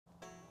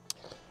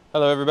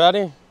Hello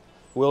everybody,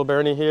 Will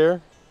Burney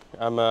here.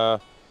 I'm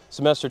a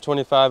semester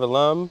 25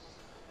 alum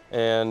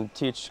and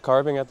teach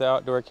carving at the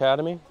Outdoor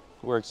Academy.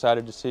 We're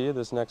excited to see you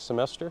this next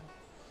semester.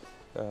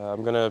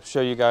 I'm going to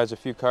show you guys a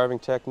few carving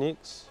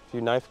techniques, a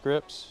few knife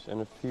grips,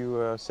 and a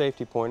few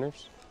safety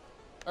pointers.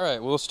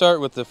 Alright, we'll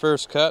start with the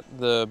first cut,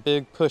 the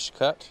big push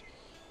cut.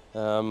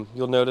 You'll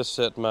notice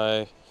that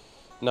my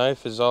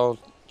knife is all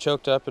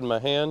choked up in my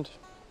hand,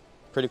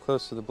 pretty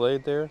close to the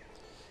blade there.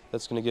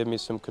 That's going to give me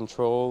some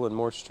control and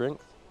more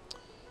strength.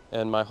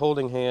 And my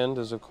holding hand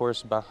is of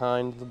course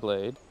behind the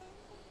blade,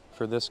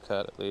 for this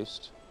cut at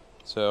least.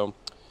 So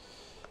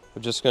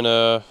we're just going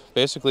to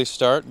basically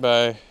start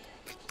by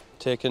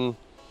taking,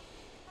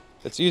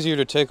 it's easier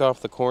to take off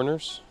the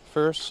corners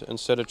first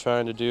instead of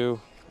trying to do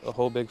a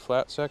whole big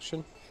flat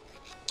section.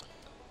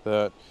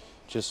 But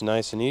just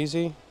nice and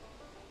easy.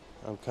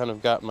 I've kind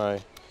of got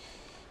my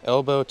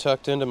elbow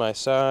tucked into my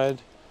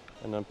side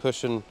and I'm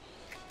pushing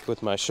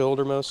with my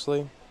shoulder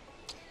mostly.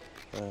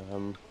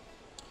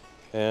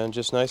 And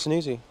just nice and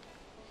easy.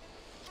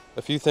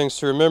 A few things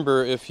to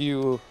remember: if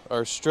you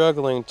are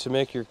struggling to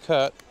make your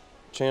cut,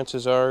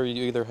 chances are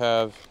you either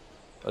have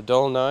a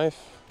dull knife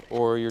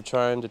or you're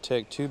trying to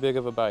take too big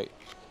of a bite.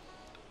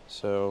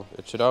 So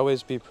it should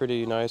always be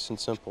pretty nice and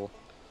simple.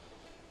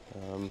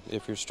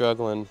 If you're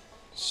struggling,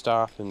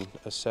 stop and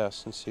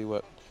assess and see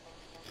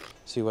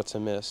what's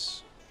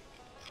amiss.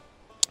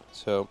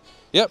 So,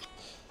 yep,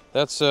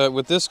 that's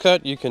with this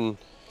cut you can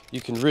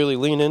really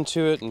lean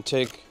into it and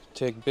take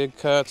big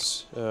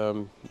cuts.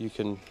 You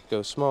can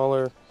go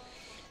smaller.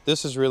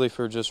 This is really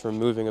for just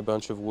removing a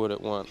bunch of wood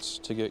at once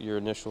to get your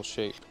initial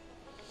shape.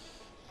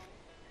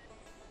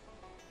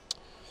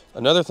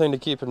 Another thing to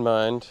keep in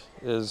mind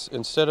is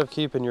instead of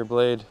keeping your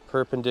blade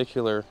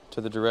perpendicular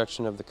to the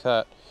direction of the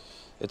cut,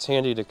 it's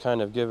handy to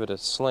kind of give it a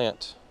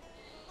slant,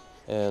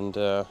 and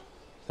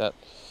that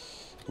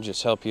can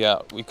just help you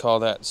out. We call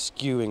that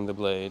skewing the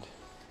blade,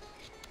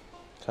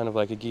 kind of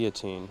like a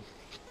guillotine.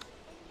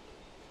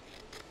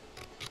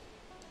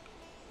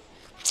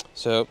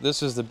 So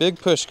this is the big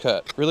push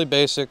cut, really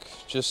basic,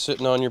 just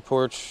sitting on your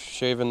porch,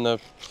 shaving the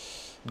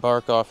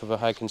bark off of a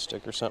hiking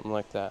stick or something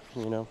like that,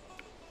 you know.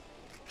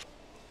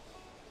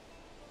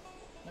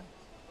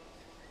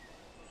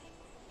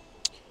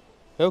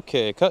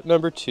 Okay, cut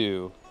number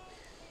 2.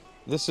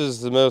 This is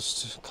the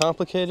most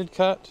complicated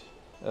cut,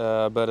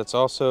 but it's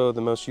also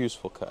the most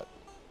useful cut.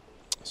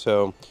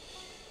 So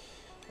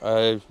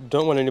I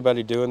don't want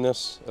anybody doing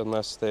this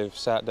unless they've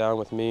sat down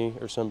with me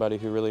or somebody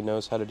who really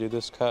knows how to do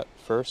this cut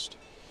first,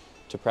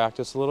 to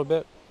practice a little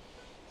bit.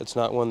 It's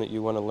not one that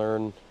you want to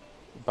learn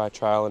by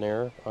trial and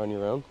error on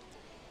your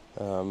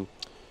own.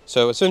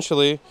 So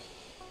essentially,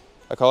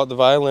 I call it the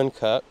violin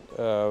cut.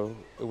 We're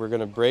going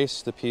to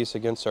brace the piece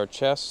against our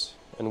chest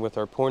and with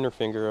our pointer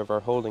finger of our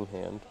holding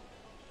hand.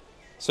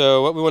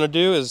 So what we want to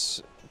do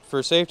is,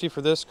 for safety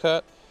for this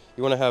cut,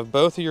 you want to have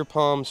both of your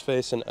palms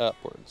facing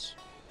upwards.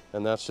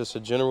 And that's just a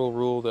general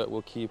rule that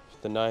will keep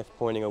the knife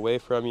pointing away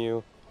from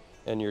you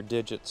and your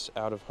digits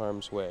out of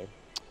harm's way.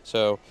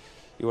 So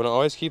you want to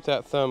always keep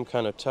that thumb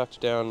kind of tucked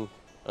down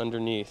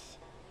underneath,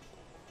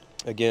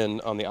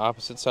 again on the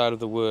opposite side of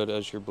the wood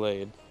as your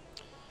blade.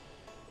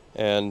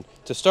 And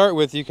to start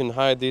with, you can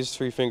hide these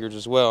 3 fingers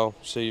as well,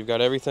 so you've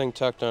got everything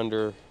tucked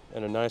under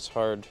and a nice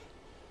hard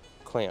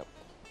clamp.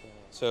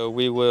 So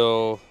we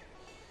will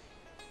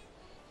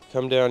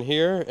come down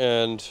here,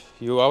 and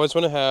you always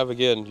want to have,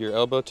 again, your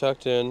elbow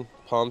tucked in,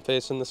 palm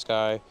facing the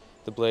sky,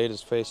 the blade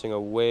is facing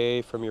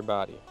away from your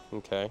body,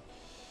 okay?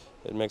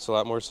 It makes a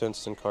lot more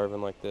sense than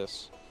carving like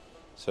this.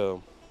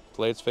 So,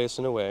 blade's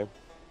facing away,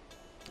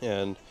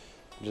 and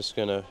I'm just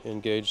going to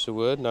engage the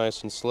wood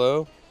nice and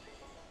slow.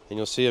 And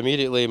you'll see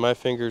immediately my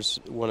fingers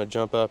want to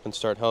jump up and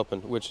start helping,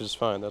 which is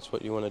fine. That's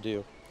what you want to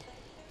do.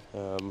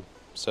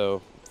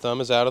 So, thumb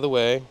is out of the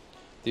way.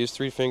 These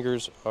 3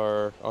 fingers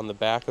are on the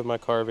back of my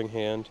carving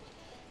hand,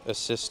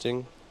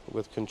 assisting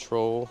with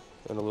control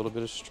and a little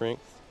bit of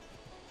strength.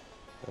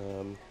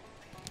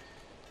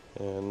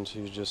 And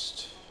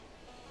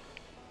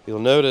you'll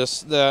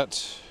notice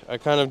that I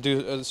kind of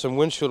do some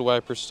windshield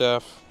wiper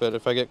stuff, but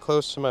if I get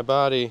close to my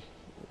body,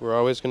 we're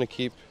always going to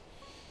keep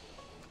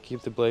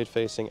the blade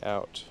facing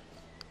out.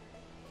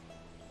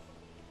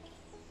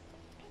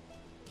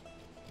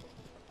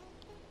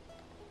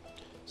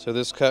 So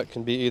this cut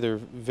can be either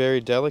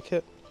very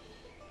delicate,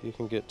 you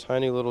can get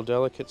tiny little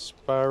delicate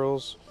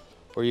spirals,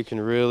 or you can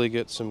really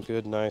get some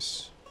good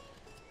nice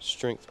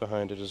strength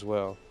behind it as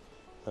well.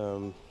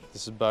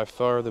 This is by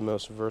far the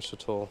most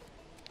versatile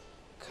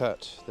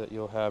cut that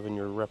you'll have in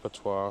your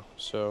repertoire,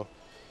 so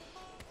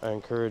I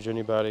encourage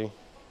anybody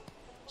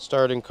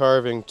starting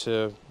carving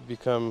to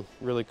become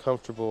really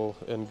comfortable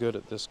and good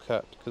at this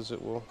cut, because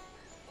it will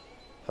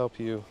help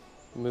you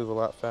move a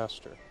lot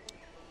faster.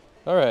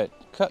 Alright,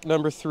 cut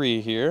number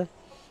 3 here,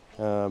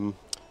 the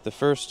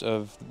first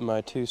of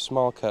my 2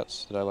 small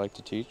cuts that I like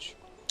to teach.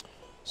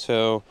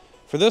 So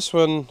for this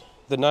one,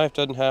 the knife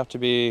doesn't have to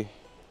be,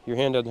 your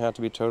hand doesn't have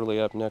to be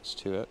totally up next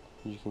to it.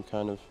 You can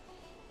kind of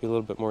be a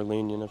little bit more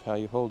lenient of how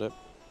you hold it.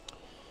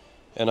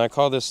 And I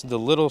call this the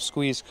little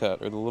squeeze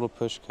cut or the little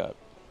push cut.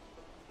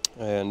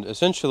 And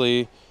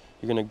essentially,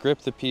 you're going to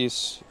grip the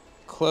piece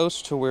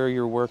close to where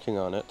you're working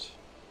on it,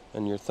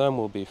 and your thumb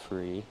will be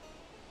free.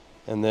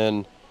 And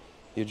then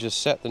you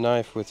just set the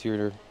knife with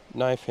your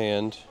knife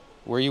hand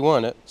where you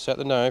want it, set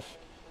the knife,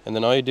 and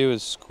then all you do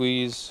is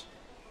squeeze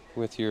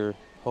with your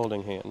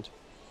holding hand.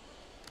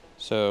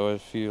 So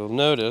if you'll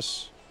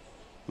notice,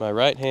 my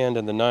right hand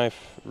and the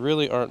knife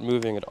really aren't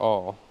moving at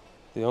all.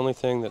 The only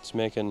thing that's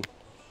making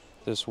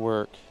this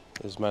work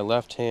is my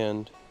left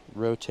hand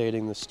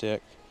rotating the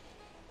stick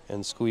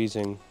and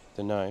squeezing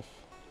the knife.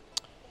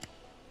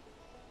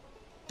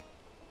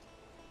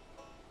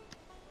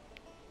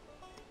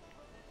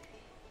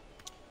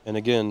 And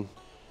again,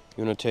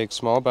 you want to take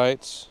small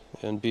bites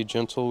and be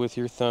gentle with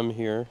your thumb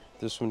here.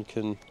 This one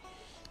can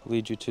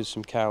lead you to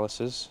some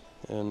calluses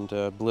and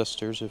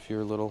blisters if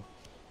you're a little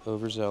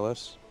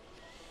overzealous.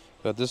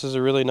 But this is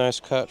a really nice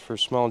cut for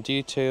small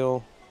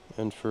detail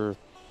and for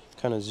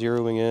kind of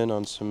zeroing in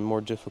on some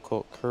more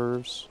difficult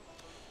curves.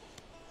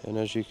 And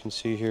as you can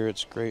see here,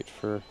 it's great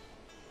for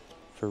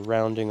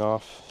rounding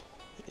off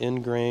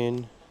end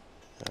grain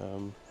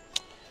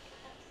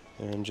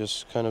and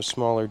just kind of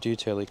smaller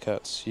detail-y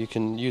cuts. You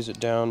can use it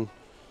down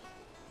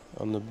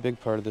on the big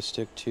part of the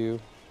stick too,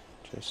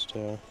 just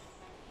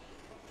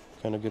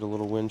kind of get a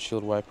little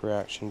windshield wiper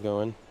action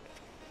going.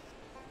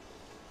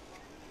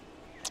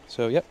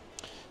 So yep,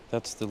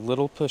 that's the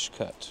little push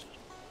cut.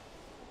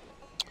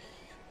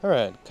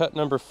 Alright, cut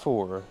number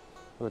 4,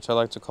 which I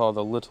like to call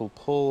the little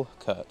pull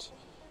cut.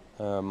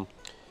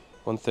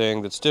 One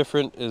thing that's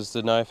different is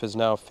the knife is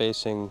now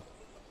facing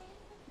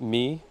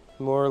me,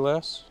 more or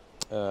less.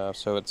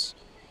 So it's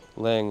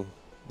laying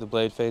the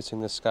blade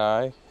facing the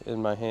sky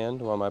in my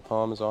hand while my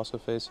palm is also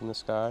facing the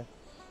sky.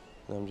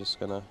 And I'm just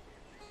going to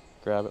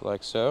grab it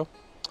like so.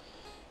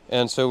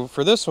 And so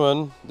for this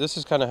one, this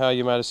is kind of how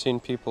you might have seen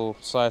people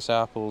slice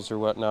apples or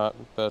whatnot,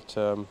 but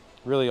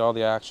really all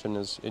the action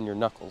is in your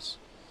knuckles.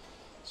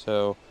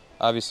 So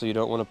obviously you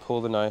don't want to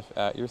pull the knife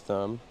at your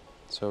thumb,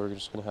 so we're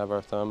just going to have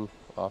our thumb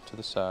off to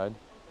the side.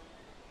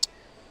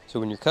 So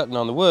when you're cutting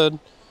on the wood,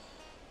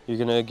 you're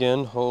going to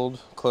again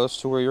hold close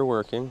to where you're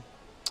working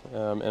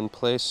and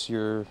place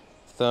your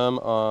thumb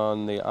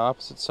on the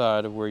opposite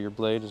side of where your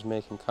blade is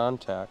making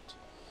contact.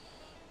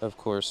 Of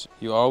course,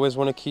 you always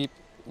want to keep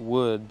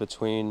wood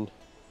between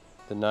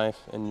the knife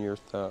and your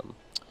thumb.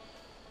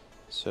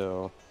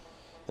 So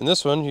in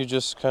this one, you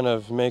just kind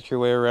of make your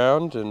way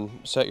around and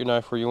set your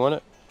knife where you want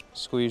it.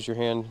 Squeeze your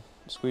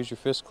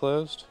fist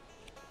closed.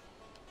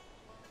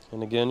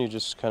 And again, you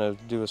just kind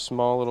of do a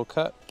small little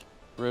cut,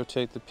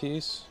 rotate the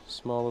piece,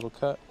 small little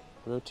cut,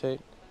 rotate.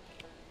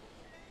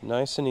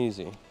 Nice and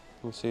easy.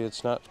 You see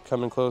it's not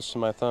coming close to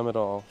my thumb at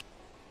all.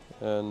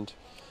 And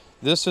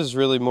this is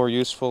really more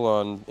useful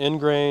on end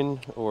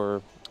grain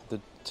or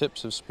the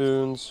tips of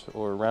spoons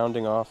or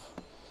rounding off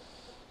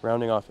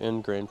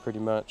end grain pretty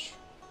much.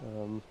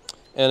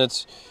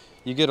 And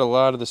you get a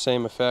lot of the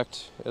same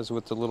effect as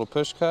with the little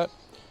push cut,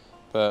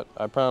 but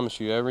I promise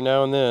you every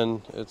now and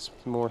then it's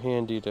more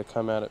handy to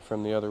come at it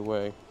from the other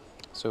way.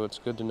 So it's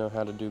good to know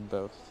how to do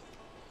both.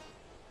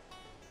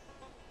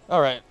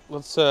 Alright,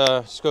 let's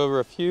just go over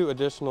a few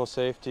additional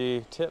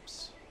safety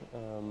tips.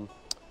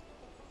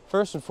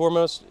 First and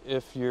foremost,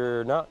 if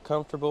you're not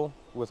comfortable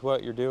with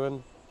what you're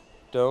doing,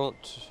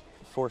 don't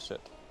force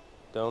it.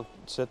 Don't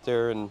sit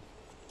there and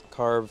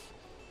carve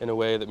in a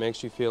way that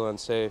makes you feel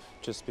unsafe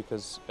just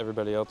because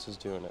everybody else is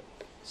doing it.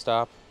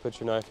 Stop, put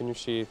your knife in your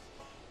sheath,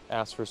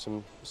 ask for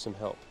some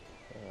help.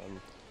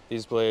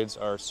 These blades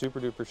are super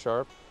duper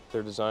sharp.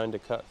 They're designed to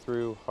cut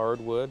through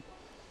hard wood,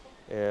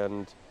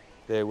 and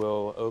they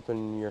will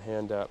open your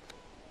hand up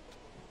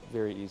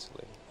very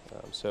easily.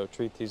 So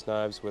treat these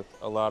knives with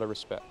a lot of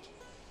respect.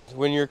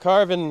 When you're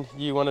carving,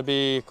 you want to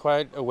be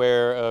quite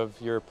aware of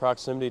your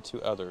proximity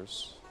to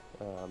others.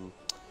 And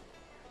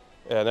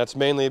that's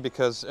mainly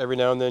because every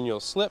now and then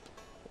you'll slip,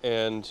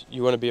 and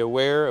you want to be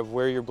aware of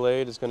where your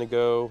blade is going to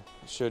go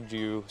should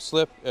you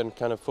slip and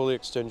kind of fully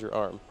extend your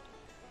arm.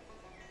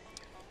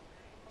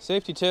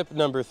 Safety tip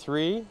number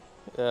 3,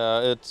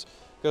 it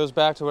goes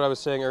back to what I was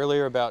saying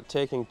earlier about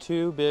taking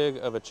too big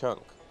of a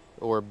chunk,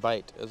 or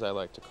bite as I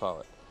like to call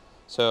it.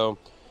 So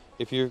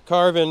if you're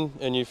carving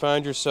and you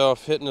find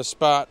yourself hitting a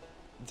spot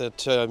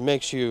that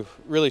makes you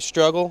really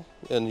struggle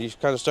and you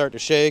kind of start to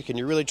shake and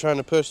you're really trying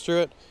to push through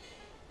it,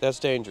 that's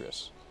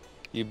dangerous.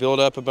 You build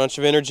up a bunch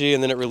of energy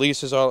and then it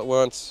releases all at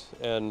once,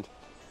 and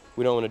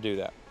we don't want to do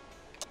that.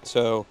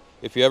 So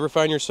if you ever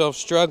find yourself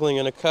struggling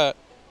in a cut,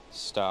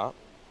 stop,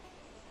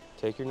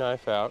 take your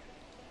knife out,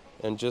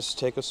 and just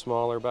take a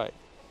smaller bite.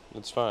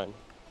 It's fine.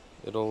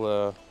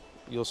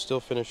 You'll still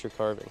finish your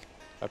carving,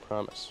 I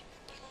promise.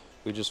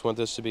 We just want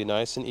this to be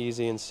nice and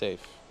easy and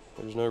safe.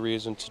 There's no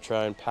reason to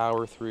try and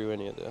power through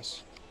any of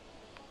this.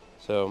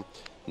 So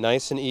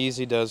nice and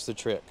easy does the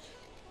trick.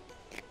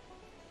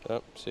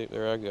 Oh, see,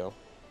 there I go.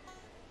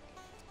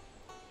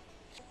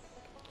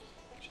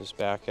 Just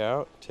back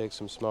out, take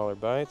some smaller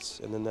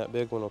bites, and then that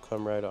big one will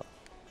come right off.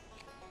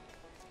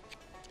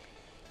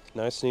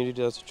 Nice and easy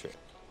does the trick.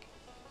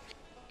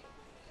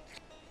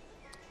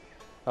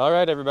 All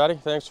right, everybody,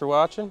 thanks for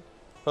watching.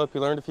 Hope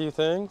you learned a few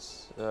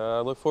things.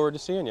 Look forward to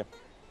seeing you.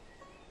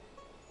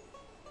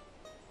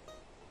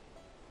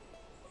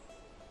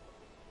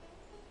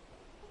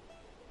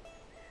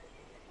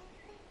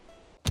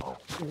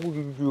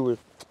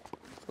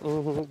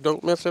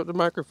 Don't mess up the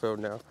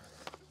microphone now.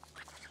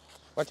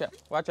 Watch out,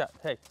 watch out.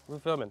 Hey, we're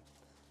filming.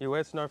 You're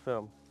wasting our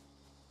film.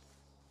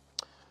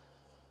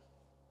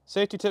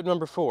 Safety tip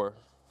number 4.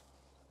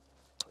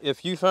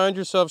 If you find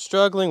yourself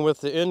struggling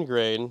with the end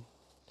grain,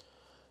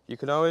 you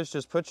can always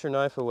just put your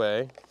knife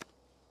away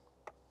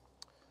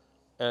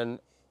and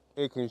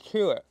you can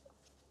chew it.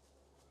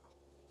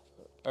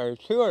 And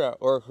chewing it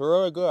works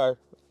really good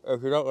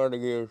if you don't want to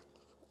use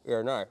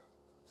your knife.